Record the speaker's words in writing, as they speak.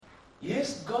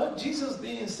Yes, Jesus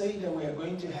didn't say that we are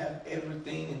going to have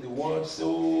everything in the world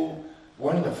so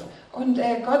wonderful. Und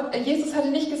Jesus hatte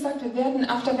nicht gesagt, wir werden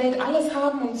auf der Welt alles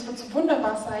haben und es wird so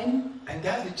wunderbar sein. And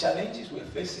that's the challenges we're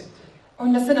facing today.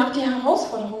 Und das sind auch die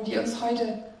Herausforderungen, die uns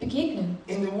heute begegnen.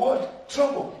 In the world,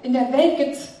 trouble. In der Welt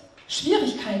gibt es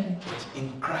Schwierigkeiten, But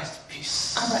in Christ,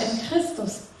 peace. aber in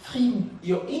Christus Frieden.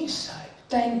 Your inside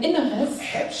Dein Inneres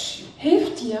helps you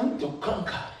hilft dir, to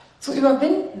conquer zu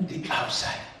überwinden, the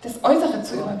outside. das Äußere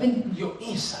zu überwinden. Your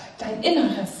inside. Dein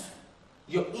Inneres,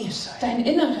 Your inside. dein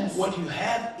Inneres, What you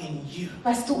have in you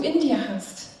was du in dir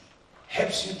hast,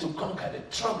 helps you to conquer the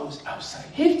troubles outside.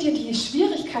 hilft dir, die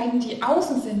Schwierigkeiten, die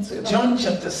außen sind, zu John überwinden.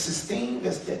 chapter 16,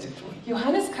 verse 33.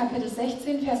 Johannes Kapitel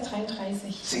 16, Vers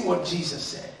 33. See what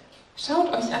Jesus said. Schaut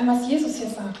euch an, was Jesus hier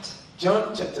sagt. John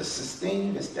chapter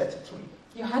 16, verse 33.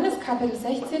 Johannes Kapitel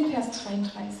 16, Vers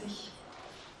 33.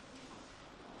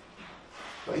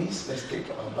 Please, let's take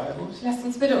our Bibles Lasst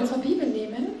uns bitte unsere Bibel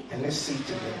nehmen and let's see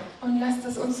together. und lasst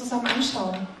es uns zusammen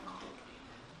anschauen.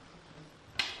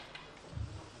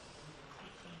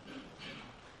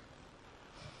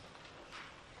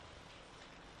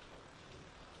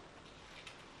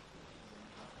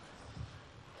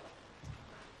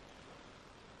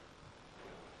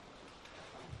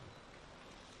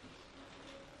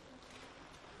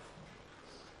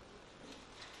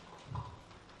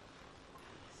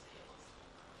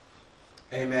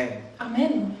 Amen.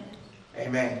 Amen.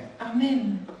 Amen.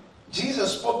 Amen.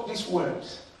 Jesus spoke these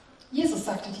words. Jesus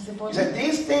sagte diese He Worte. said,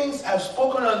 "These things I've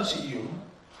spoken unto you,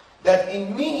 that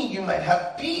in me you might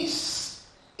have peace.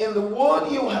 In the world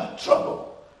you have trouble.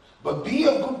 But be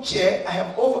of good cheer, I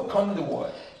have overcome the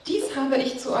world." Dies habe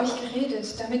ich zu euch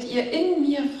geredet, damit ihr in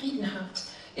mir Frieden habt.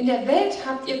 In der Welt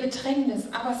habt ihr Bedrängnis,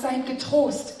 aber seid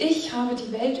getrost. Ich habe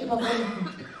die Welt überwunden.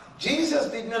 Jesus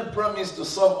did not promise to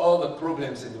solve all the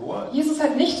problems in the world. Jesus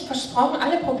hat nicht versprochen,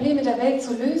 alle Probleme der Welt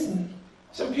zu lösen.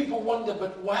 Some people wonder,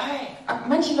 but why? Aber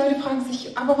manche Leute fragen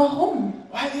sich, aber warum?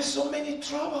 Why there's so many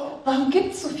trouble? Warum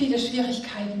gibt es so viele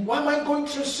Schwierigkeiten? Why am I going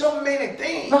through so many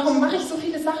things? Warum mache ich so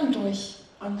viele Sachen durch?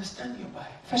 Understand your Bible.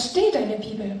 Versteh deine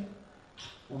Bibel.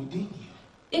 Within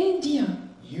you, In dir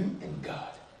you and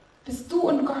God, bist du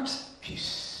und Gott.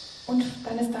 peace. Und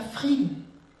dann ist da Frieden.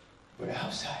 But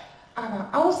outside, Aber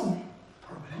außen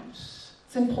problems,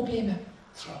 sind Probleme,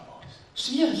 troubles.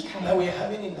 Schwierigkeiten. That we're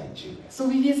having in Nigeria. So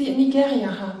wie wir sie in Nigeria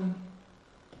haben.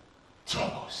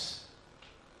 Troubles.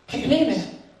 Probleme,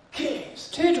 Killings.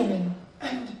 Tötungen.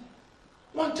 And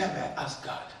one time I asked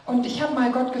God, Und ich habe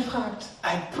mal Gott gefragt.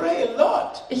 I pray a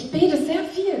lot. Ich bete sehr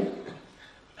viel.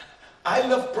 I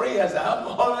love prayers. I'm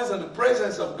always in the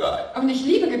presence of God. Und ich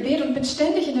liebe Gebet und bin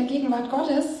ständig in der Gegenwart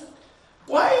Gottes.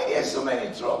 Why there's so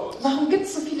many troubles? Warum gibt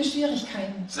es so viele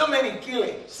Schwierigkeiten? So many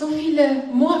killings. So viele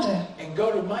Morde. And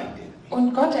God reminded me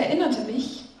Und Gott erinnerte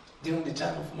mich, during the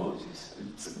time of Moses,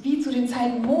 wie zu den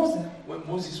Zeiten Mose. when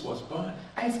Moses was born,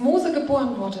 Als Mose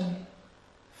geboren wurde,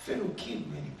 Pharaoh killed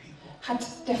many people. hat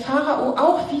der Pharao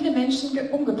auch viele Menschen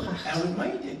umgebracht. And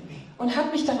reminded me Und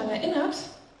hat mich daran erinnert,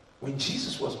 when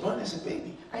Jesus was born as a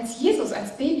baby, als Jesus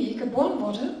als Baby geboren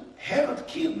wurde, Herod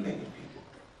killed many people.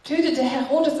 tötete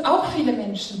Herodes auch viele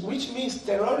Menschen. Which means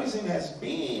terrorism has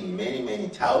been many, many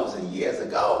thousand years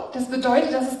ago. Das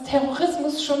bedeutet, dass es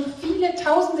Terrorismus schon viele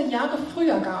tausende Jahre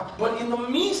früher gab. But in the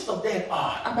midst of that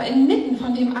all, Aber inmitten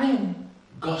von dem allen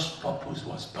God's purpose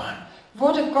was born.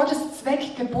 wurde Gottes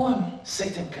Zweck geboren.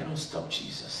 Satan cannot stop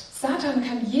Jesus. Satan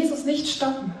kann Jesus nicht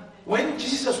stoppen. When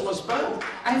Jesus was born,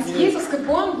 Als Jesus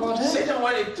geboren wurde, Satan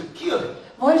wanted to kill him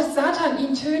wollte Satan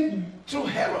ihn töten. through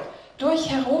Herod. Durch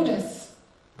Herodes.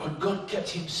 But God kept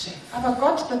him safe. Aber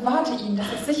Gott bewahrte ihn, dass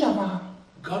es sicher war.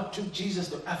 God took Jesus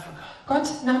to Africa Gott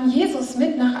nahm Jesus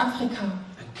mit nach Afrika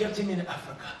and kept him in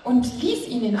Africa. und ließ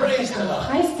ihn in Praise the Afrika. Lord.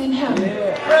 Preis den Herrn.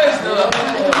 Praise the Lord.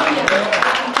 Halleluja.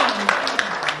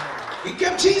 He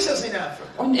kept Jesus in Africa.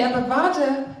 Und er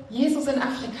bewahrte Jesus in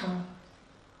Afrika.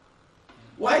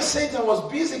 Why Satan was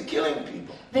busy killing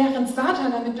people. Während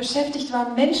Satan damit beschäftigt war,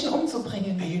 Menschen And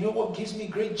umzubringen. you know what gives me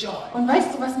great joy? Und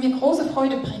weißt du, was mir große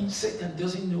Freude bringt? Satan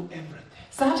doesn't know everything.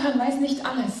 Satan weiß nicht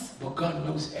alles, But God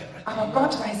knows everything. aber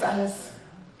Gott weiß alles.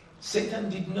 Satan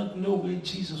did not know where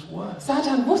Jesus was.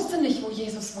 Satan wusste nicht, wo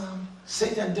Jesus war.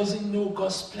 Satan doesn't know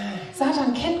God's plan.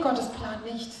 Satan kennt Gottes Plan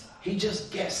nicht. He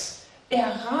just guessed.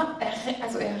 Er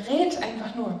rät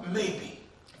einfach nur. Maybe.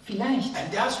 Vielleicht.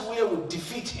 And that's where we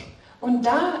defeat him. Und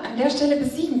da, an der Stelle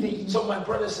besiegen wir ihn. So my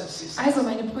brothers and sisters, Also,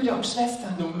 meine Brüder und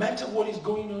Schwestern, no matter what is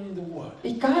going on in the world,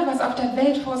 egal was auf der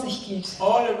Welt vor sich geht,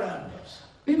 all around us,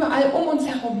 überall um uns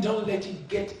herum, don't let it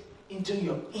get into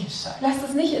your inside. lass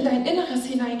es nicht in dein Inneres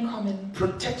hineinkommen.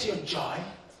 Protect your joy.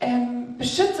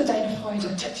 Beschütze deine Freude.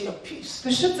 Protect your peace.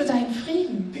 Beschütze deinen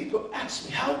Frieden. People ask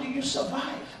me, how do you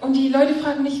survive? Und die Leute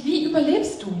fragen mich, wie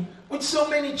überlebst du? With so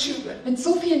many children, Mit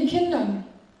so vielen Kindern,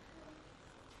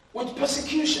 with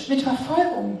persecution, mit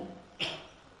Verfolgung,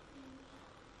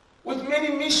 with many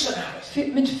missionaries,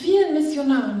 mit vielen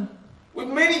Missionaren, with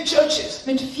many churches,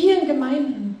 mit vielen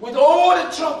Gemeinden, with all the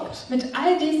troubles, mit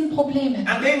all diesen Problemen.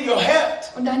 and then your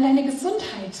health. Und dann deine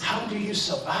Gesundheit. How do you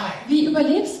survive? Wie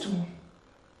überlebst du?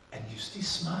 And you still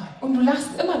smile. Und du lachst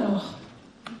immer noch.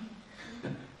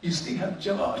 You still have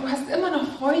joy. Du hast immer noch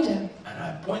Freude. And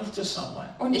I point to someone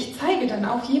Und ich zeige dann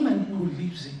auf jemanden, who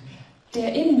lives in me.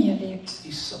 der in mir lebt.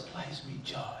 He supplies me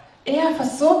joy. Er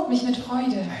versorgt mich mit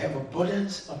Freude. I have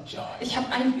abundance of joy Ich habe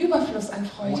einen Überfluss an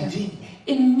Freude within me.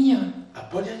 in mir.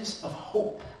 Abundance of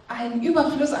hope Einen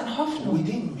Überfluss an Hoffnung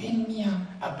within me. in mir.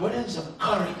 Abundance of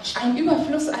courage Ein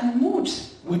Überfluss an Mut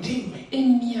within me.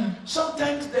 in mir.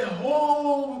 Sometimes the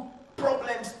whole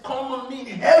problems come on me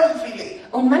heavily.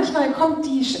 Und manchmal kommt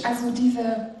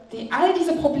all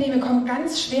diese Probleme kommen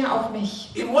ganz schwer auf mich.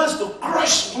 It wants to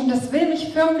crush me. Und das will mich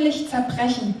förmlich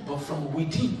zerbrechen. But from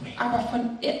within me, Aber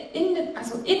von innen,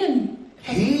 also innen,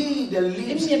 he that in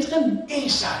lives mir drin,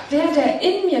 inside, der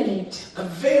in mir lebt. the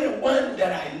very one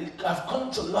that I have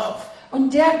come to love,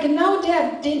 Und genau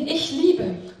der, den ich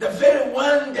liebe. the very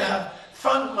one that have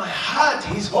found my heart,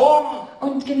 his home,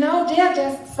 Und genau der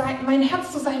mein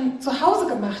Herz zu seinem Zuhause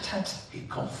gemacht hat. he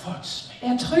comforts me.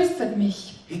 Er tröstet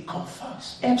mich. He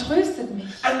comforts me. Er tröstet mich.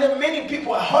 And then many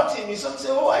people are hurting me. Some say,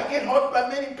 oh, I get hurt by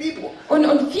many people.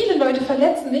 Und viele Leute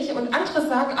verletzen mich und andere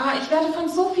sagen, ich werde von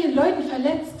so vielen Leuten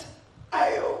verletzt.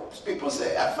 People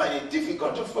say, I find it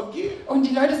difficult to forgive. Und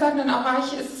die Leute sagen dann auch,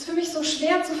 es ist für mich so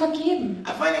schwer zu vergeben.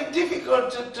 I find it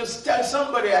difficult to tell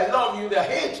somebody I love you that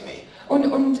hates me.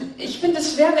 Und ich finde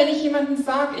es schwer, wenn ich jemandem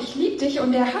sage, ich liebe dich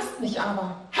und der hasst mich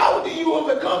aber. How do you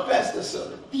overcome, Pastor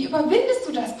Solomon? Wie überwindest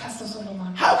du das, Pastor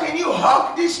Solomon? How can you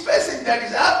hug this person that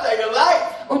is after your life?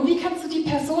 Und wie kannst du die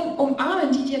Person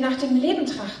umarmen, die dir nach dem Leben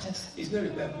trachtet? It's not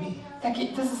about me.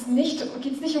 Geht es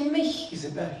nicht um mich. It's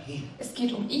about him Es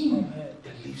geht um ihn,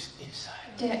 that lives inside.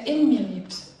 der in mir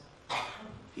lebt.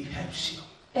 He helps you.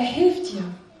 Er hilft dir.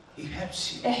 He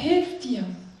helps you. Er hilft dir.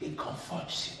 He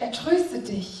comforts you. Er tröstet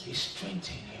dich. He strengthens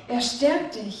you. Er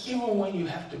stärkt dich. Even when you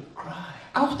have to cry,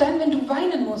 Auch dann, wenn du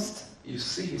weinen musst, you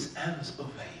see his arms over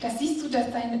you. da siehst du, dass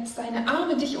seine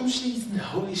Arme dich umschließen.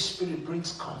 The Holy Spirit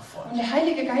brings comfort. Und der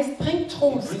Heilige Geist bringt He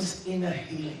Trost. brings inner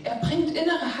healing. Er bringt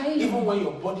innere Even Heilung. when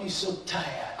your body is so tired,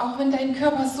 Auch wenn dein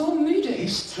Körper so müde he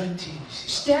ist, strengthens you.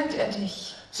 stärkt er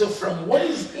dich. So from what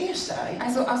is inside,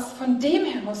 Also von dem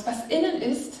heraus, was innen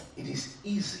ist, it is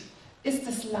easy ist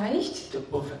es leicht to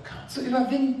overcome zu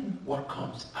überwinden. what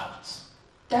comes out.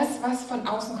 Das, was von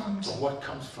außen kommt. But what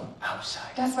comes from outside.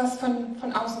 Das, was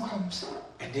von außen kommt.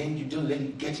 And then you don't let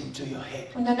it get into your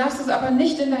head. Und dann darfst du es aber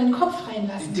nicht in deinen Kopf The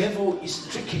reinlassen. devil is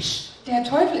trickish. Der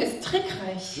Teufel ist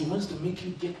trickreich. He wants to make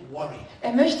you get worried.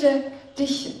 Er möchte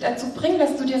dich dazu bringen,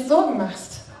 dass du dir Sorgen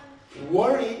machst.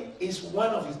 Worry is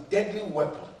one of his deadly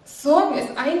weapons. Sorgen ist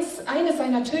eine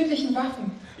seiner tödlichen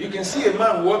Waffen. You can see a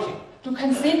man walking. Du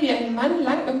kannst sehen, wie ein Mann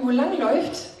irgendwo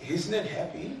langläuft. He's not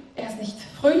happy. Er ist nicht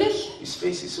fröhlich His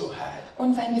face is so hard.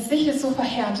 und sein Gesicht ist so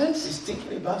verhärtet. He's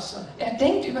thinking about something. Er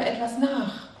denkt über etwas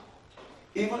nach.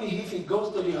 Even if he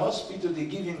goes to the hospital, they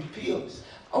give him pills.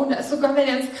 Und sogar wenn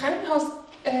er ins Krankenhaus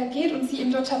geht und sie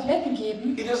ihm dort Tabletten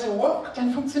geben, It doesn't work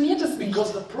dann funktioniert es nicht.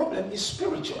 because the problem is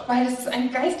spiritual. Weil es ist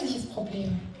ein geistliches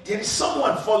Problem. There is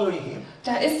someone following him,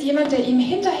 Da ist jemand, der ihm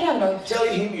hinterherläuft.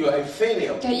 telling him you are a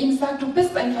failure, Der ihm sagt, du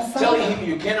bist ein telling Versager. him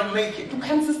you cannot make it, Du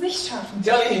kannst es nicht schaffen.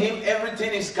 telling him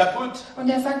everything is kaput, Und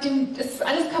er sagt ihm, es ist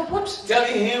alles kaputt.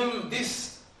 telling him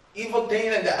this evil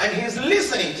thing and he's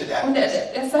listening to that. Und er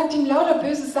sagt ihm lauter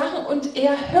böse Sachen und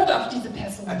er hört auf diese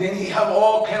Person. And then he have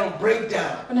all kind of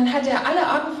breakdown. Und dann hat er alle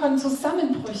Arten von And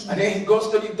Zusammenbrüchen. then he goes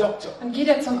to the doctor, Dann geht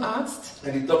er zum Arzt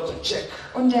and the doctor check.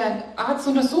 und der Arzt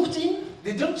untersucht ihn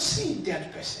They don't see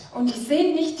that person. und die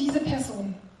sehen nicht diese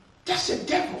Person. That's a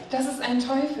devil. Das ist ein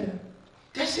Teufel.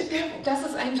 That's a devil. Das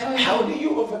ist ein How do Teufel.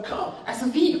 you overcome?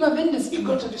 Also wie überwindest You du?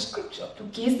 go to the scripture. Du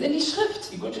gehst in die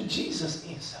Schrift. You go to Jesus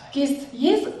inside.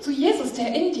 Gehst zu Jesus,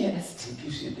 der in dir ist. He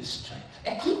gives you the strength.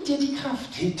 Er gibt dir die Kraft.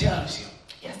 He tells you,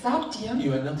 Er sagt dir,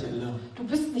 you are not alone. du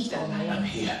bist nicht I'm allein.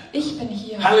 here. Ich bin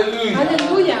hier. Hallelujah.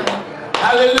 Halleluja.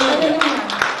 Hallelujah. Halleluja.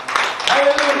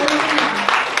 Hallelujah.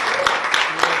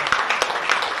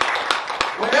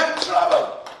 When I'm troubled,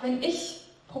 Wenn ich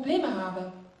Probleme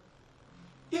habe,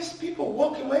 yes, people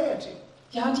walk away at you.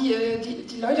 ja,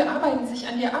 die Leute arbeiten sich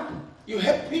an dir ab. You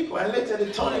help people and later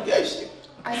they turn against you.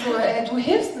 Also du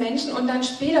hilfst Menschen und dann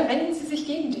später wenden sie sich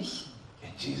gegen dich.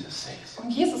 And Jesus says, Und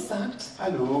Jesus sagt,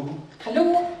 hello,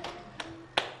 hallo,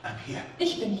 I'm here.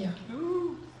 ich bin hier.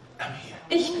 I'm here.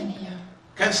 Ich bin hier.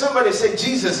 Can somebody say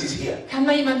Jesus is here? Kann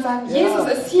mal jemand sagen, Jesus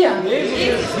ist hier.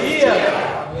 Jesus ist hier.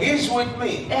 He's with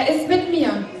me. Er ist mit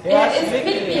mir. Er ist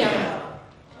mit mir.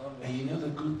 And you know the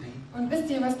good thing? Und wisst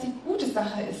ihr, was die gute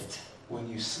Sache ist? When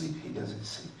you sleep, he doesn't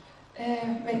sleep.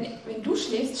 Wenn du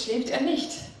schläfst, schläft er nicht.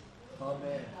 Amen.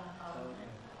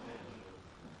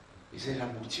 He said,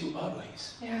 I'm with you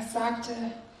always. Er sagte,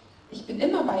 ich bin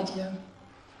immer bei dir.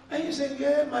 And you say,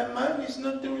 yeah, my man is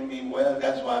not doing me well.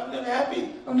 That's why I'm not happy.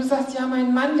 Und du sagst, ja,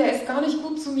 mein Mann, der ist gar nicht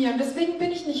gut zu mir und deswegen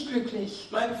bin ich nicht glücklich.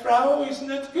 My Frau is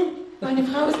not good. Meine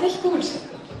Frau ist nicht gut.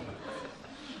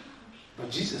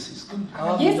 But Jesus is good.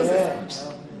 Aber Jesus ist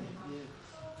gut.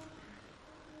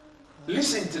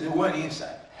 Listen to the one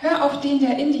inside. Hör auf den,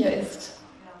 der in dir ist.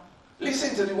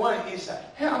 Listen to the one inside.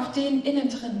 Hör auf den innen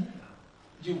drin.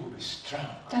 You will be strong.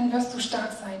 Dann wirst du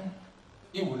stark sein.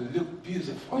 You will look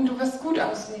beautiful. Und du wirst gut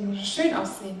aussehen, schön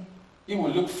aussehen. You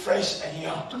will look fresh and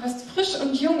young. Du wirst frisch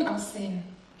und jung aussehen.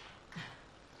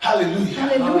 Hallelujah.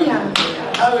 Halleluja.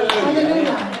 Hallelujah.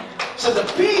 Halleluja. So the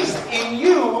peace in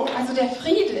you Also der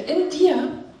Friede in dir,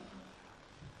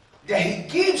 that he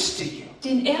gives to you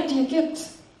den er dir gibt,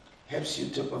 helps you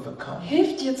to overcome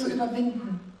hilft dir zu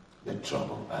überwinden. the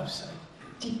trouble outside.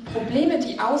 Die Probleme,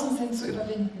 die außen sind, zu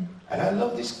überwinden. And I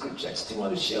love this scripture. I still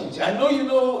want to share with you. I know you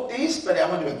know this, but I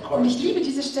want to Und encourage ich liebe you.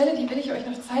 diese Stelle, die will ich euch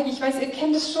noch zeigen. Ich weiß, ihr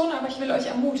kennt es schon, aber ich will euch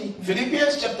ermutigen.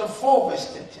 Philippians chapter 4, verse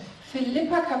 13.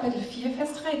 Philipper Kapitel 4, Vers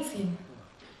 13.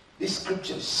 This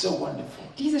scripture is so wonderful.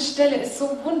 Diese Stelle ist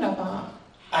so wunderbar.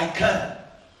 I can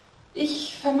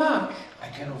Vermag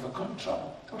overcome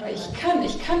trouble. oder ich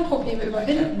kann Probleme I can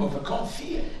überwinden. overcome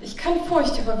fear. Ich kann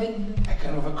Furcht überwinden. I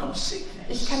can overcome sickness.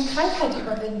 Ich kann Krankheit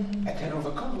überwinden. I can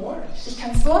overcome worries. Ich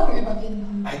kann Sorgen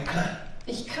überwinden. I can.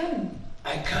 Ich kann.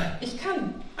 I can. Ich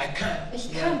kann. I can.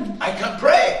 Ich kann. I can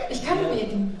pray. Ich kann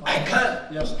beten. I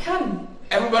can. Ich kann.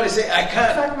 Everybody say I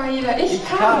can. Sag mal jeder, ich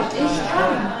kann. Ich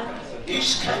kann.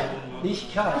 Ich kann.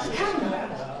 Ich kann.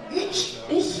 Ich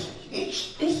kann.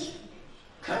 Ich Ich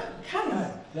kann. kann.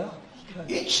 Ja, ich kann.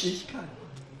 Ich. Ich kann.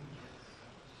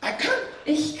 I can.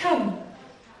 Ich kann.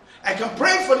 I can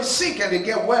pray for the sick and they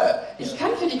get well. Ich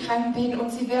kann für die Kranken beten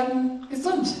und sie werden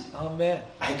gesund. Amen.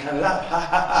 I can laugh. Ha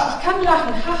ha ha. Ich kann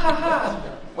lachen. Ha, ha, ha.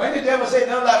 When the devil say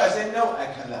don't laugh, I say no, I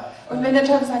can laugh. Und wenn der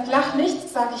Teufel sagt, lach nicht,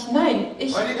 sage ich nein.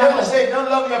 Ich When the devil lache. say don't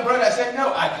love your brother, I say no,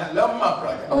 I can love my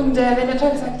brother. Und wenn der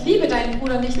Teufel sagt, liebe deinen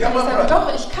Bruder nicht, Ja, dann ich mein sage, Bruder.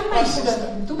 doch, ich kann meinen Was Bruder ist-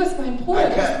 lieben. Du bist mein I Bruder,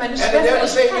 du can. bist meine And the devil Schwester,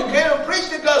 say ich you kann. cannot preach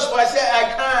the gospel, I say I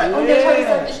can. Und der Teufel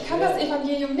sagt, ich kann das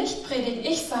Evangelium nicht predigen.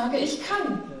 Ich sage, ich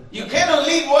kann. You cannot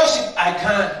lead worship, I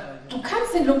can. Du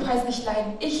kannst den Lobpreis nicht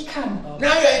leiden. Ich kann. Now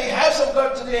you're in the house of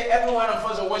God today, every one of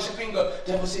us are worshiping God.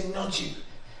 The devil say not you,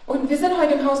 Und wir sind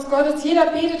heute im Haus Gottes. Jeder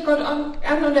betet Gott an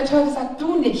und der Teufel sagt,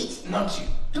 du nicht. not you.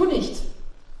 Du nicht.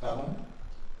 Warum?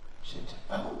 Satan.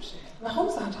 Warum, Satan? Warum,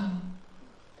 Satan?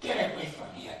 Get away from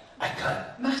here. I can.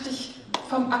 Mach dich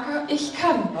vom Acker. Ich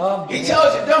kann. He Amen.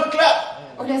 tells you don't clap.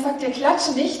 Und er sagt dir,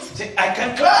 klatsche nicht. Say I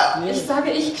can clap. Ich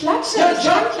sage, ich klatsche. Don't Ich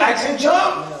kann jump. I can klatschen.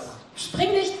 jump.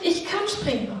 Spring nicht. Ich kann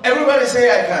springen. Everybody say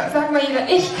I can. Sag mal jeder,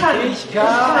 ich kann. Ich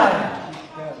kann.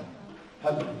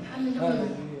 Hallelujah. Halleluja.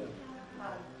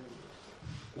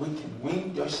 We can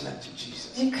win Deutschland to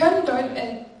Jesus. Wir können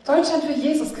Deutschland für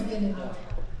Jesus gewinnen.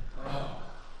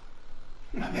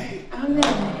 Amen. Amen.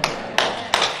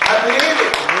 I believe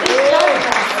it. Ich glaube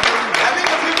das. I think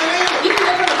if you believe it. Wie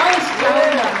viele von euch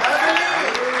glauben das? I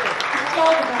believe it. Ich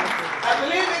glaube das. I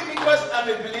believe it because I'm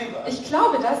a believer. Ich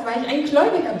glaube das, weil ich ein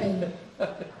Gläubiger bin.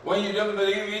 When you don't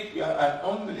believe it, you are an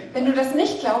unbeliever. Wenn du das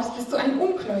nicht glaubst, bist du ein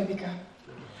Ungläubiger.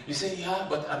 You say, yeah,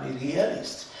 but I'm a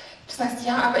realist. Du sagst,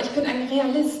 ja, aber ich bin ein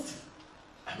Realist.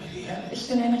 I'm a realist. Ich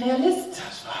bin ein Realist.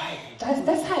 That's why. Das ist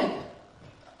deshalb.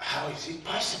 How is it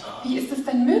possible? Wie ist es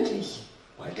denn möglich?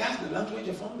 Well, that's the language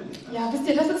of unbelief. Ja, wisst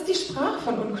ihr, das ist die Sprache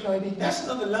von Ungläubigen. That's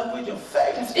not the language of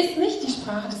faith. Das ist nicht die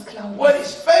Sprache des Glaubens. What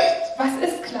is faith? Was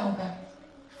ist Glaube?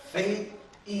 Faith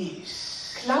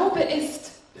is Glaube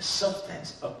ist the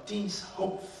substance of things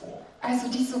hoped for. also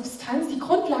die Substanz, die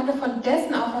Grundlage von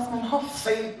dessen, auf was man hofft.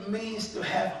 Faith means to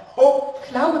have hope.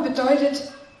 Glaube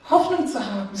bedeutet, Hoffnung zu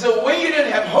haben. So when you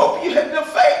don't have hope, you have no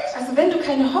faith. Also wenn du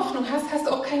keine Hoffnung hast, hast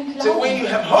du auch keinen So when you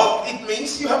Glauben. have hope, it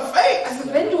means you have faith.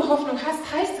 Also wenn du Hoffnung hast,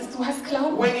 heißt es, du hast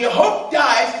Glauben. When your hope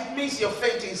dies, it means your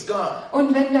faith is gone.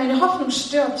 Und wenn deine Hoffnung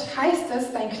stirbt, heißt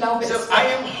es, dein Glaube So ist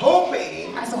I am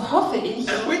hoping, Also hoffe ich.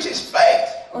 and which is faith,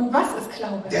 Und was ist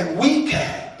Glaube? that we can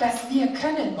Dass wir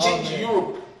können. change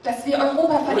Europe dass wir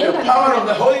Europa with the verändern power of können.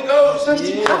 the Holy Ghost. Durch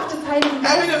die Kraft des Heiligen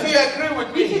How many of Geistes. you agree with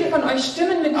Wie viele me? von euch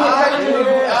stimmen mit mir I do,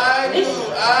 überein? I do,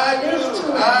 I Ich do,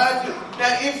 tue I do.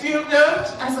 Now, if you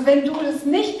don't, Also wenn du das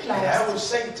nicht and I will glaubst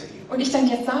say to you, und ich dann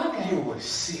dir sage, you will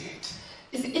see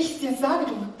it. ich dir sage,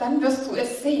 dann wirst du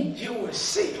es sehen. You will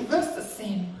see Du it. wirst es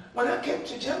sehen. When I came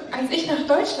to Germany, Als ich nach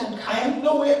Deutschland I kam, had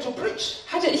nowhere to preach.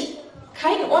 hatte ich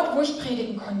keinen Ort, wo ich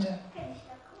predigen konnte.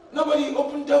 Nobody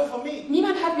opened door for me.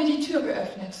 Niemand hat mir die Tür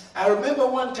geöffnet. I remember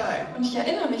one time, Und ich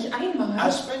erinnere mich I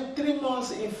einmal, spent 3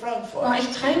 months in war Frankfurt,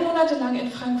 ich 3 Monate lang in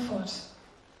Frankfurt.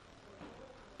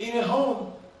 in a home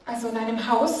Also in einem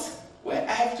Haus, where I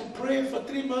have to pray for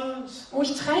 3 months. wo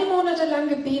ich 3 Monate lang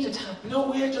gebetet habe.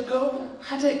 Nowhere to go.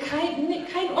 Hatte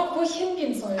keinen Ort, wo ich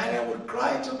hingehen sollte. And I would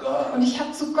cry to God, Und ich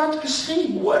habe zu Gott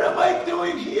geschrien. what am I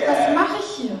doing Was here? mache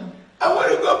ich hier? I want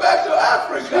to go back to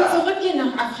Ich will Africa. zurückgehen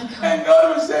nach Afrika. And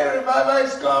God would say, revival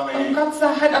is Und coming. Gott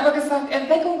hat aber gesagt,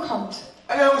 Erweckung kommt.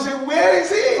 And I would say, where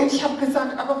is Und he? ich habe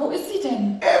gesagt, aber wo ist sie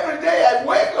denn? Every day I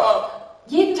wake up,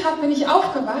 Jeden Tag bin ich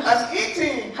aufgewacht, I'm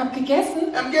eating, habe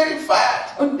gegessen I'm getting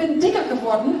fat. und bin dicker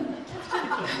geworden.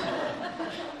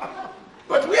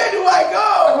 But where do I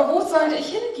go? Aber wo sollte ich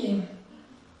hingehen?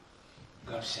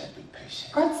 God said, be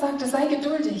patient, Gott sagte, sei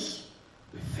geduldig,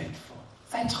 be faithful,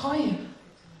 sei treu,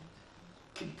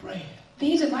 keep praying.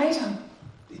 bete weiter.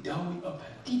 The door will open.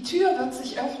 Die Tür wird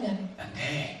sich öffnen. And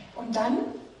then Und dann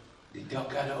the door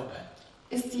got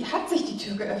open. hat sich die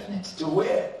Tür geöffnet. To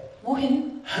where?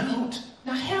 Wohin? Hanhut.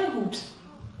 Nach Herrnhut.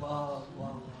 Wow,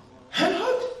 wow.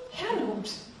 Hanhut? Herrnhut.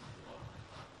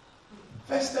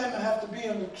 First time I have to be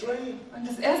on the train. Und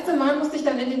das erste Mal musste ich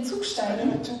dann in den Zug I steigen.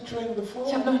 never took train before.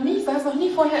 Ich saß noch nie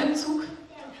vorher im Zug.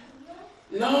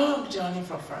 Long journey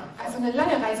from Frankfurt. Also eine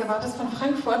lange Reise war das von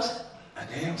Frankfurt. And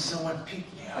then someone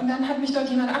picked me up. Und dann hat mich dort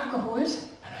jemand abgeholt.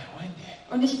 And I went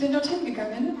there. Und ich bin dorthin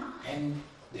gegangen. And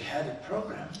they had a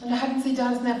program. Und da hatten sie da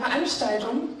eine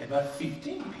Veranstaltung. About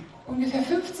 15 people. Ungefähr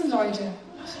 15 Leute.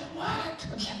 I said,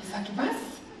 what? Und ich habe gesagt, was?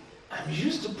 I'm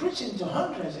used to preaching to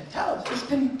hundreds and thousands. Ich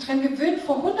bin dran gewöhnt,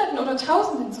 vor Hunderten oder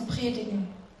Tausenden zu predigen.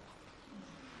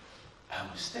 I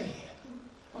will stay here.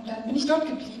 Und dann bin ich dort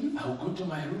geblieben I will go to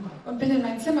my room. und bin in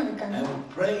mein Zimmer I gegangen. will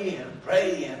pray and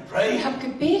pray and pray. Und habe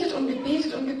gebetet und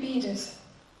gebetet und gebetet.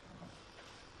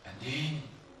 And then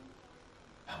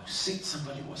I will see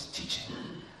somebody was teaching.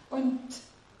 Und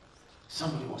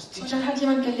Somebody was teaching. dann hat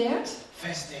jemand gelehrt,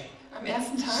 First day, am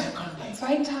ersten Tag, second day, am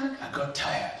zweiten Tag. I got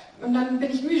tired. Und dann bin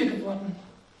ich müde geworden.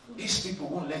 These people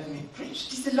won't let me preach.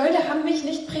 Diese Leute haben mich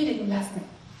nicht predigen lassen.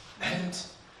 And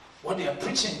what they are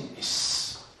preaching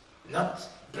is not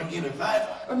bringing revival.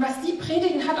 Und was die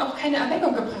predigen, hat auch keine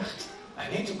Erweckung gebracht.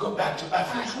 I need to go back to Ah,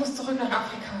 Africa. ich muss zurück nach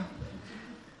Afrika.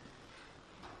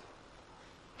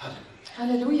 Hallelujah.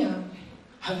 Halleluja.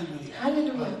 Hallelujah.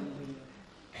 Halleluja.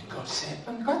 And God said,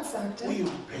 Und Gott sagte, will you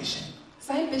be patient?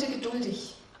 sei bitte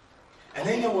geduldig. And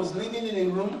then I was living in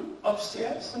a room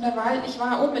upstairs. Und ich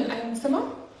war oben in einem Zimmer.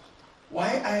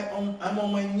 I'm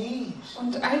on my knees.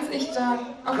 Und als ich da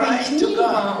auf meinen Knien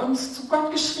war und zu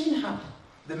Gott geschrien habe,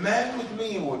 The man with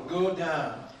me would go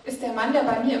down ist der Mann, der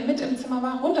bei mir mit im Zimmer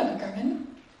war, runtergegangen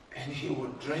and he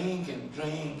would drink and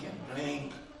drink and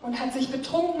drink. und hat sich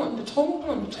betrunken und betrunken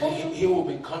und And betrunken he would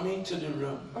be coming to the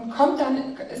room.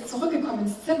 und ist zurückgekommen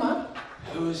ins Zimmer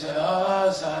He would say, oh,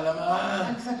 und Salaman,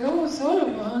 hat gesagt, oh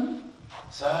Solomon,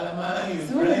 Salaman, you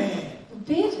Solomon, pray. du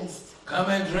betest, Come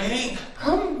and drink.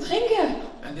 komm, trinke.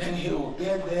 And then he would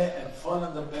get there and fall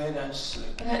on the bed and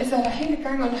sleep. Und dann ist er da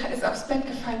hingegangen und ist aufs Bett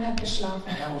gefallen und hat geschlafen.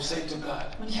 And I would say to God,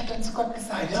 Und ich habe dann zu Gott I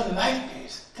gesagt, don't like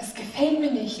this. das gefällt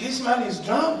mir nicht. This man is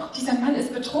drunk Dieser Mann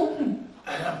ist betrunken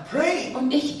and I'm praying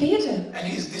und ich bete and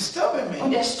he's disturbing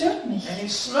und me er stört mich and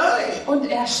he's smelling und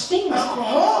er stinkt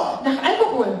alcohol. nach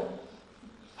Alkohol.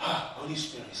 Holy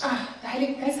Spirit, Der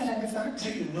Heilige Geist hat dann gesagt, do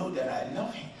you know that I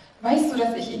love him? weißt du,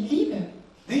 dass ich ihn liebe?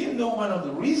 Do you know one of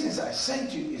the reasons I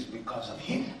sent you is because of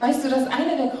him? Weißt du, dass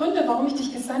einer der Gründe, warum ich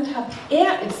dich gesandt habe,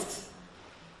 er ist?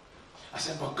 I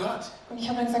said, but God, Und ich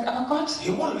habe dann gesagt, aber Gott,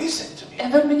 he won't listen to me.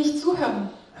 er wird mir nicht zuhören.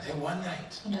 And then one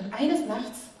night, Und dann eines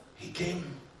Nachts he came.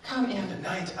 kam In the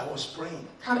er. night, I was praying.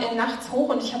 Kam er nachts hoch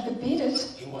und ich habe gebetet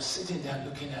He was sitting there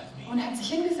looking at me. und hat sich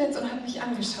hingesetzt und hat mich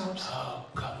angeschaut. Oh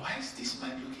God, why is this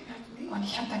man looking at me? Und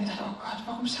ich habe dann gedacht, oh Gott,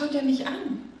 warum schaut er mich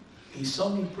an? He saw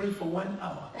me pray for 1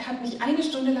 hour, Er hat mich 1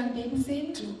 Stunde lang beten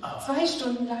sehen, 2 hours, 2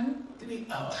 Stunden lang, 3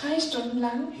 hours. 3 Stunden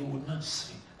lang He would not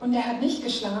sleep. und er hat nicht He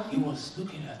geschlafen, was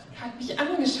looking at me. hat mich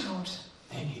angeschaut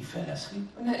Then he fell asleep.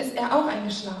 und dann ist er auch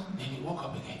eingeschlafen, Then he woke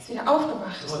up again. ist wieder He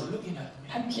aufgewacht, was looking at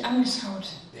me. hat mich angeschaut.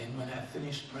 Then when I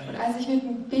finished Und praying, als ich mit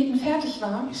dem Beten fertig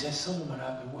war, he said, Solomon,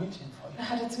 I've been waiting for you. dann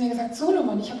hat er zu mir gesagt,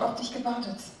 Solomon, ich habe auf dich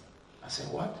gewartet. I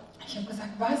said, what? Ich habe gesagt,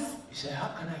 was? He said, how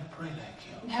can I pray like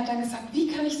you? Und er hat dann gesagt, wie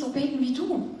kann ich so beten wie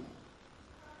du?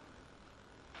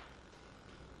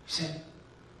 He said,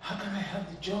 how can I have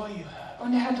the joy you have?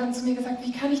 Und er hat dann zu mir gesagt,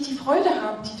 wie kann ich die Freude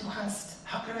haben, die du hast?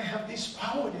 How can I have this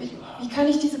power that you Wie have? kann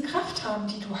ich diese Kraft haben,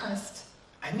 die du hast?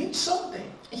 I need something.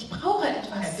 Ich brauche And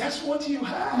etwas. that's what you Und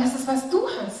have. das ist, was du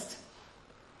hast.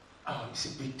 Oh, it's a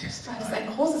big Das ist testimony.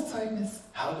 ein großes Zeugnis,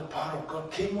 How the power of God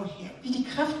came on him. wie die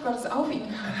Kraft Gottes auf ihn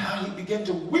And kam. how he began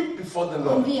to weep before the Und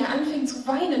Lord. wie er anfing zu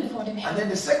weinen vor dem And Herrn. then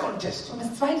the second Und testimony.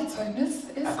 das zweite Zeugnis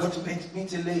I ist, got to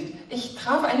meet a lady. ich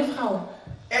traf eine Frau.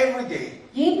 Every day,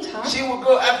 Jeden Tag she would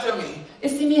go after me.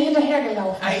 ist sie mir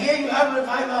hinterhergelaufen. I hear you have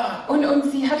revival.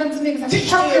 Und sie hat dann zu mir gesagt, Teach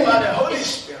ich habe me about the gehört, Holy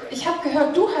Spirit. ich habe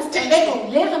gehört, du hast Erweckung,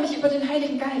 lehre mich über den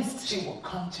Heiligen Geist. She would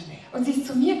come to me. Und sie ist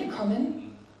zu mir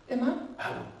gekommen, immer. I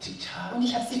would teach her. Und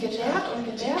ich habe sie teach her, gelehrt und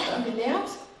teach gelehrt her. und gelehrt.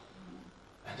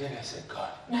 And then I said, God,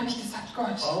 Und dann habe ich gesagt, Gott,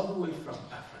 all the way from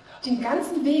Africa, den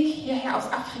ganzen Weg hierher aus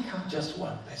Afrika, just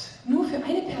one person, nur für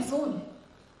eine Person,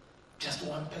 just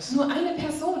one person, nur eine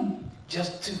Person,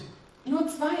 just two. nur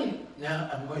zwei. Now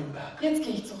I'm going back. Jetzt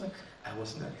gehe ich zurück. I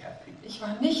was not happy. Ich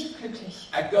war nicht glücklich.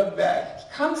 I got back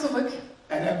Ich kam zurück.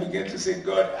 and I began to say,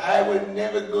 God, I will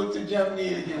never go to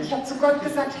Germany Ich again. habe zu Gott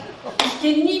gesagt, ich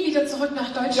gehe nie wieder zurück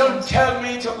nach Don't Deutschland. tell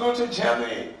me to go to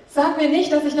Germany. Sag mir nicht,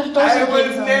 dass ich nach I Deutschland will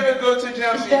gehen soll. never go to Ich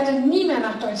Germany. werde nie mehr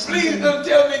nach Deutschland Please gehen. don't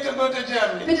tell me to go to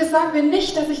Germany. Bitte sag mir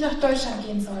nicht, dass ich nach Deutschland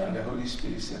gehen And soll. the Holy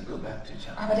Spirit said, go back to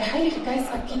Germany. Aber der Heilige Geist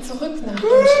sagt, geh zurück nach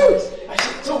Deutschland. I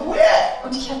said, to where?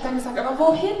 Und ich habe dann gesagt, aber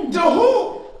wohin? To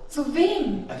who? Zu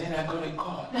wem? And then I got a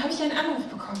call. Dann habe ich einen Anruf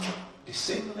bekommen. The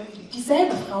same lady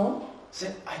Dieselbe Frau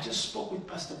said, I just spoke with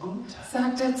Pastor Gunther.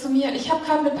 sagte zu mir, ich habe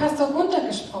gerade mit Pastor Gunther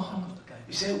gesprochen.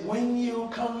 He said, when you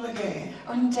come again,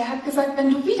 Und er hat gesagt,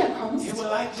 wenn du wiederkommst, he would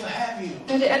like to have you.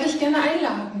 würde er dich gerne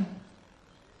einladen.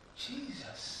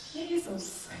 Jesus.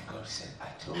 Jesus. And God said, I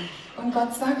told you, Und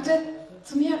Gott sagte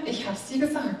zu mir, ich habe es dir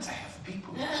gesagt. I have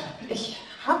people in Germany. Ich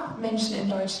habe Menschen in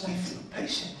Deutschland. If you're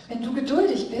patient, Wenn du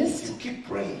geduldig if bist, you keep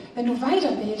praying, wenn du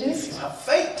weiter if betest, you have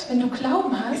faith, wenn du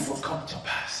Glauben it will hast, come to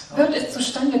pass. wird es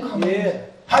zustande kommen. Yeah.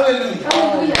 Hallelujah.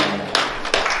 Halleluja.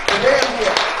 Today I'm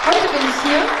here. Heute bin ich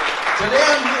hier. Today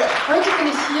I'm here. Heute bin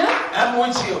ich hier. I'm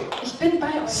with you. Ich bin bei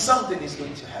euch. Something is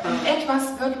going to happen. Und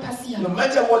etwas wird No passieren.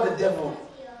 matter what the devil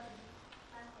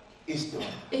is doing,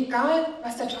 Egal,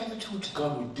 was der Teufel tut.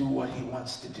 God will do what he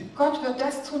wants to do. Gott wird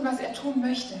das tun, was er tun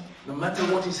möchte. No matter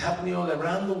what is happening all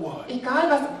around the world, Egal,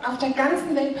 was auf der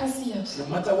ganzen Welt passiert. no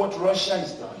matter what Russia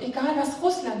is doing, Egal, was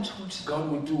Russland tut.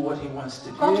 God will do what he wants to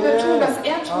do. Gott wird tun, was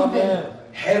er tun will. Amen.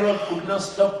 Herod could not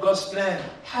stop God's plan.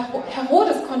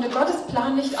 Herodes konnte Gottes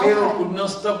Plan nicht Pharaoh aufhalten. could not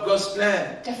stop God's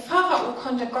plan. Der Pharao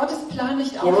konnte Gottes Plan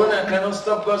nicht Corona aufhalten. cannot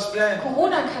stop God's plan.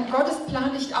 Corona kann Gottes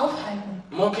Plan nicht aufhalten.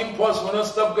 Monkeypox will not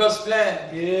stop God's plan.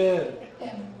 Yeah.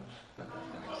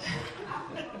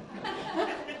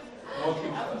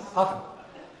 Monkeypox. Affen.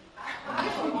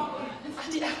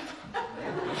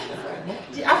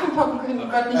 Die Affenpocken können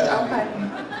Gott nicht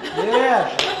aufhalten. Yeah.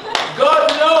 God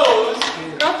knows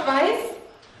Gott weiß,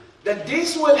 that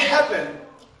this will happen,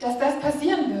 dass das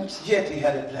passieren wird. yet he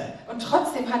had a plan. Und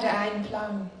trotzdem hat er einen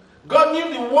Plan. God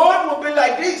knew the world would be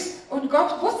like this, Und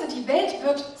Gott wusste, die Welt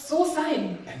wird so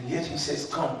sein. and yet he says,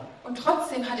 come, Und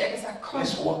trotzdem hat er gesagt, komm,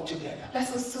 let's work together.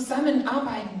 lass uns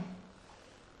zusammenarbeiten.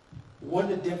 What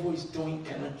the devil is doing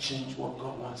cannot change what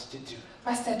God wants to do.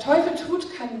 Was der Teufel tut,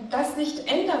 kann das nicht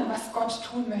ändern, was Gott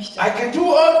tun möchte. I can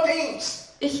do all things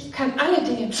Ich kann alle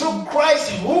Dinge through tun.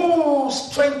 Christ who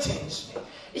strengthens me.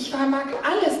 Ich vermag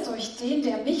alles durch den,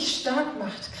 der mich stark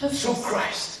macht, Through Christus.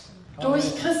 Christ.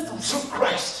 Durch Christus. Through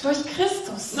Christ. Durch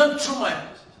Christus. Not through my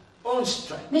own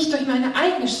strength. Nicht durch meine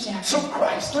eigene Stärke. Through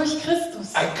Christ. Durch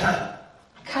Christus I can.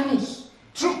 kann ich.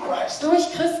 Through Christ. Durch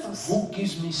Christus, Who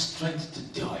gives me strength to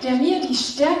do it. der mir die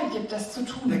Stärke gibt, das zu The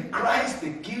tun. Christ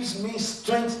that gives me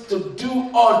strength to do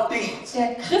all things.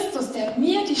 Der Christus, der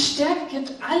mir die Stärke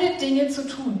gibt, alle Dinge zu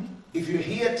tun. If you're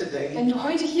here today Wenn du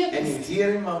heute hier and you're bist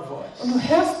hearing my und voice, du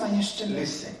hörst meine Stimme,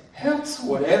 listen. hör zu.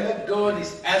 Whatever God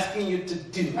is asking you to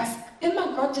do, Was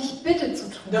immer Gott dich bittet zu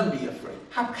tun, don't be afraid.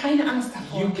 hab keine Angst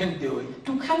You davor. can do it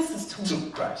Du kannst es tun.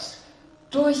 through Christ,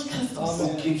 Durch Christus, who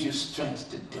gives you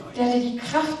strength to do der it. dir die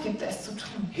Kraft gibt, es zu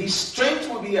tun. His strength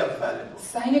will be available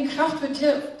Seine Kraft wird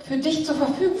dir für dich zur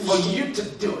Verfügung for stehen, you to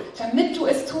do it damit du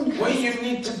es tun when kannst, you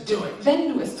need to do it.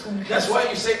 wenn du es tun That's kannst. why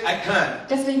you say, I can.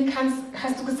 Deswegen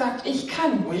hast du gesagt, ich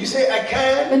kann. When you say, I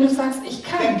can, Wenn du sagst, ich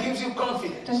that kann, gives you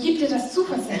confidence. dann gibt dir das And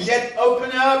Zuversicht. yet open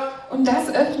up Und das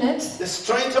öffnet the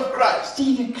strength of Christ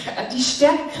die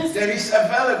Stärke that Christi, is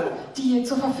available die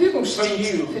zur Verfügung For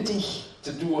steht you. für dich.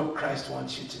 to do what Christ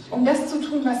wants you to do. um das zu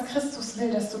tun, was Christus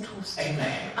will, dass du tust. Amen.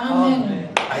 Amen.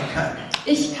 I can.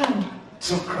 Ich kann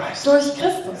Through Christ durch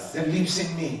Christus, that lives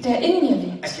in me. der in mir I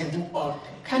lebt, can do all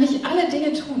things. kann ich alle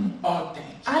Dinge tun. All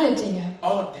things. Alle Dinge.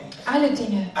 All things. Alle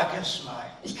Dinge. I can smile.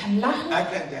 Ich kann lachen, I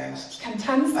can dance. ich kann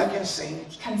tanzen, I can sing.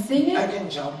 ich kann singen, I can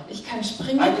jump. ich kann I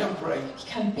springen, can pray. ich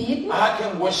kann beten, I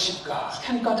can worship God. ich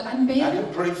kann Gott I anbeten,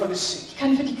 can pray for the sick. ich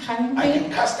kann für die Kranken I can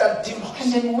beten, cast out ich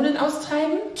kann demons Dämonen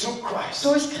austreiben through Christ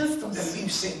durch that Christus,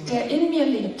 lives in me. der in mir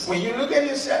lebt. When you look at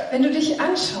yourself, Wenn du dich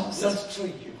anschaust, not through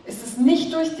you, ist es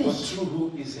nicht durch but dich, through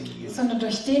who is in you. sondern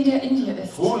durch den, der in dir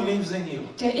ist. Who lives in you?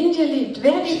 Der in dir lebt.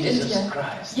 Wer lebt in Jesus dir?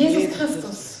 Christ. Jesus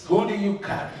Christus. Who do you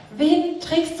carry? Wen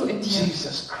trägst du in dir?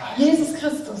 Jesus Christ. Jesus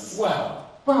Christus. Wow.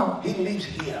 Wow. He lives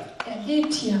here. Er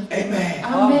lebt hier. Amen.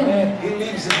 Amen. He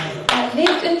lives in you. Er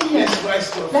lebt in dir. Let's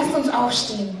rise to our Lasst feet. uns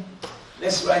aufstehen.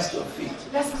 Let's rise to our feet.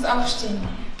 Lasst uns aufstehen.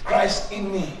 Christ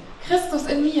in me. Christus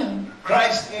in mir.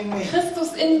 Christ in me.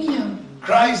 Christus in mir.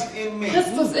 Christ in me.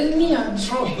 Christus in mir.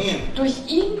 Through him, Durch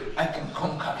ihn I can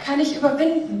conquer. kann ich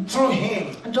überwinden. Through him,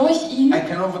 Durch ihn I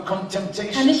can overcome kann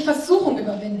temptation. ich Versuchung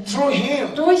überwinden. Through him,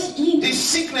 Durch ihn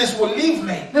this sickness will leave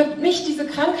me. wird mich diese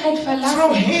Krankheit Through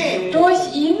verlassen. him,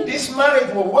 Durch ihn this marriage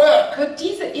will work. wird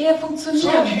diese Ehe Through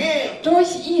funktionieren. him.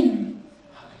 Durch ihn.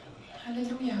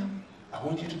 Halleluja. I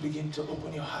want you to begin to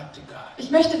open your heart to God Ich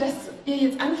möchte, dass ihr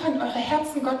jetzt anfangt, eure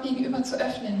Herzen Gott gegenüber zu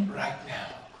öffnen. right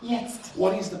now. Jetzt.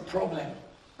 What is the problem?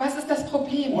 Was ist das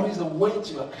Problem? What is the weight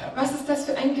you are carrying? Was ist das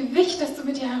für ein Gewicht, das du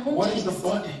mit dir What is the herumträgst?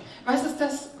 burden?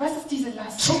 Was ist diese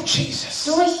Last? Through Jesus.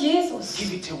 Durch Jesus.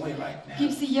 Give it away right Gib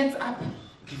now. sie jetzt ab.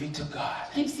 Give it to God.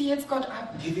 Gib sie jetzt Gott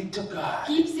ab. Give it to God.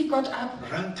 Gib sie Gott ab.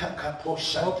 Ranta kapo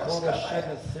shantas kabaya.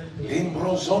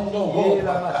 Limbrozondo ho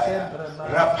bakaya.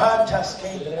 Rapantas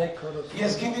kaya.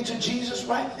 Yes, give it to Jesus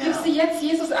right Gib now. sie jetzt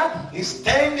Jesus ab. He's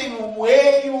standing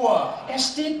where you are. Er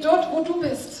steht dort, wo du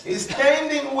bist. He's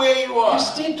standing where you Er are.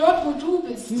 steht dort, wo du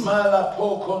bist.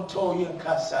 Malapo konto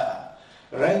yankasa.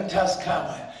 Rentas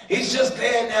kama. He's just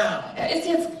there now. Er ist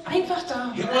jetzt einfach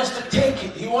da. He wants to take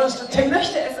it. He wants to Er take it.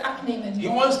 möchte es abnehmen. He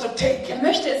wants to take Er it.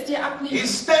 möchte es dir abnehmen.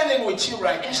 He's standing with you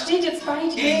right Er now. steht jetzt bei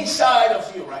dir. Inside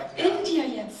of you right now. In dir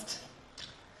jetzt.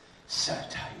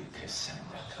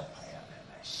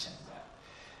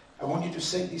 I want you to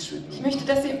say this with Ich me. möchte,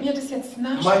 dass ihr mir das jetzt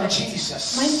My nachsprecht.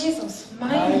 Jesus. Mein Jesus.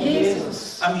 Mein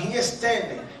Jesus. I'm here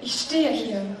standing Ich stehe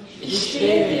hier. Ich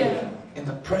stehe hier. in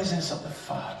the presence of the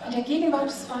Father. In der Gegenwart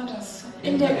des Vaters.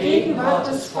 In der Gegenwart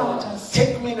des Vaters.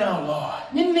 Take me now, Lord.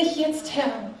 Nimm mich jetzt,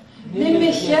 Herr. Nimm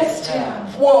mich jetzt, Herr.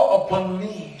 Pour upon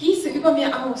me Gieße über mir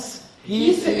aus.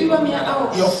 Gieße über mir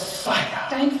aus. your fire,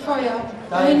 Dein Feuer.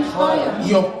 Dein Feuer.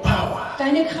 your power,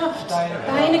 Deine Kraft.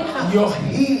 Deine Kraft. your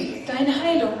healing, Deine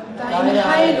Heilung. Deine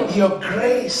Heilung. your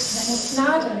grace, Deine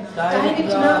Gnade. Deine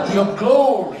Gnade. your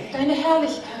glory. Deine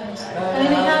Herrlichkeit.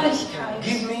 Deine Herrlichkeit.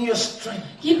 Give me your strength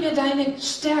Gib mir deine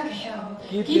Stärke, Herr.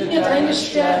 Gib mir deine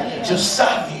Stärke, to Herr.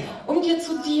 serve you, Um dir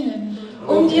zu dienen.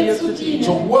 Um dir zu to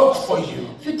dienen. work for you,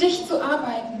 Für dich zu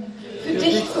arbeiten. Für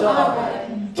dich zu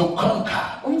arbeiten. to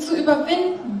conquer. Um zu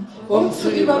überwinden. Um zu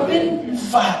überwinden.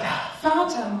 Father,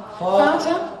 Vater.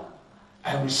 Vater,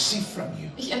 I receive from you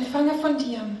ich empfange von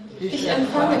dir. Ich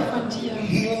empfange von dir.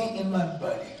 healing in my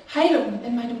body. Heilung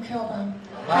in meinem Körper.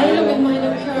 Heilung in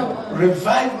meinem Körper.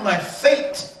 Revive my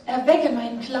faith. Erwecke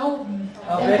meinen Glauben.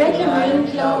 Erwecke meinen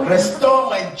Glauben. Restore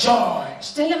my joy.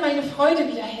 Stelle meine Freude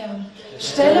wieder her.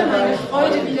 Stelle meine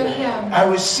Freude wieder her. I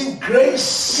receive Ich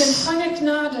grace empfange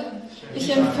Gnade. Ich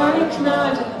empfange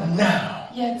Gnade. now.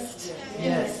 Jetzt.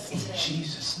 Jetzt. In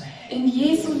Jesus' name. In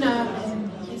Jesu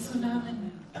Namen. In Jesu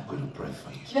Namen. I'm going to pray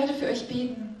for you. Ich werde für euch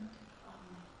beten.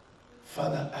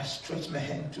 Father, I stretch my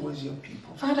hand towards your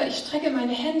people. Vater, ich strecke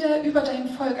meine Hände über dein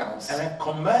Volk aus. And I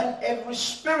command every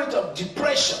spirit of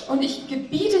depression, Und ich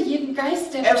gebiete jedem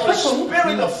Geist der every Bedrückung,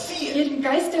 spirit of fear, jedem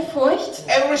Geist der Furcht,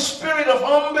 every spirit of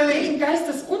unbelief, jedem Geist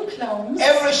des Unglaubens,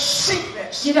 every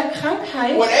sickness, jeder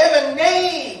Krankheit, whatever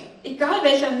name, egal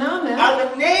welcher Name, at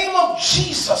the name of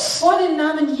Jesus, vor dem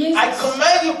Namen Jesus, I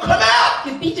command you, come out.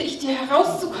 gebiete ich dir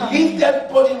herauszukommen. Leave that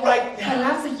body right now.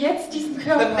 Verlasse jetzt diesen The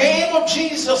Körper. name of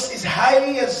Jesus is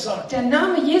highly exalted Der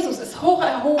Name Jesus ist hoch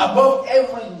erhoben above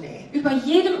every name. über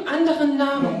jedem anderen No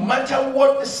Namen. matter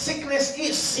what the sickness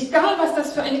is, Egal was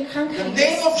das für eine the Krankheit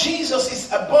name ist. of Jesus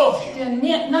is above you.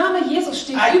 Der Name Jesus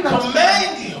steht I über dir.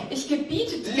 command you, Ich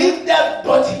gebiete dir, leave that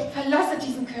body verlasse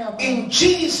diesen Körper. in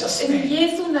Jesus' In name.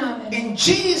 Jesu Namen. In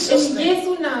Jesus' In name.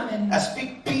 Jesu Namen. I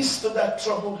speak peace to that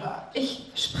troubled heart. Ich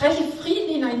spreche Frieden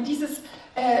hinein in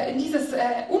dieses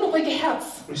unruhige Herz.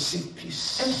 Receive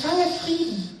peace. Empfange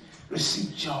Frieden.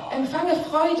 Receive joy. Empfange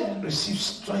Freude. Receive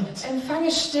strength Empfange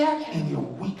Stärke in your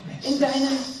weakness. in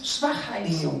deiner In Schwachheit,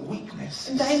 your weakness.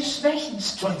 in deinen Schwächen.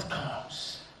 Strength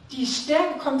comes Die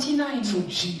Stärke kommt hinein through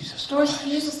Jesus durch Christ.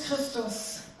 Jesus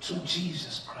Christus. Through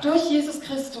Jesus Christ. Durch Jesus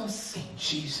Christus. In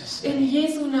Jesus' In name.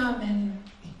 Jesu Namen.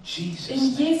 In Jesus'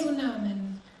 In name. Jesu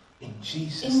Namen. In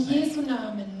Jesus' In name. Jesu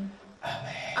Namen.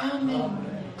 Amen. Amen.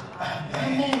 Amen.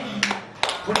 Amen.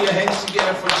 Put your hands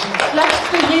together for Jesus. Klatscht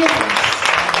für Jesus.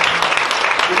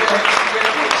 Put your hands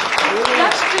together for Jesus.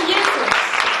 Klatscht für Jesus.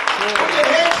 Put your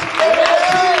hands together Klatscht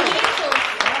for für Jesus. Jesus.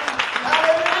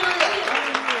 Hallelujah.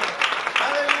 Hallelujah.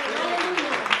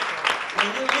 Halleluja. When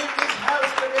you leave this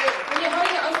house today, Wenn ihr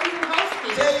heute aus diesem Haus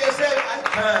geht, tell yourself, I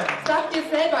can. sagt dir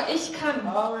selber, ich kann.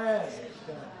 Amen.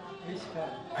 Ich kann.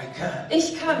 I can.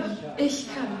 Ich kann. Ich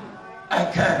kann. I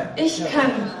can. Ich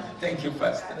kann. Thank you,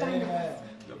 Pastor. Danke. Amen.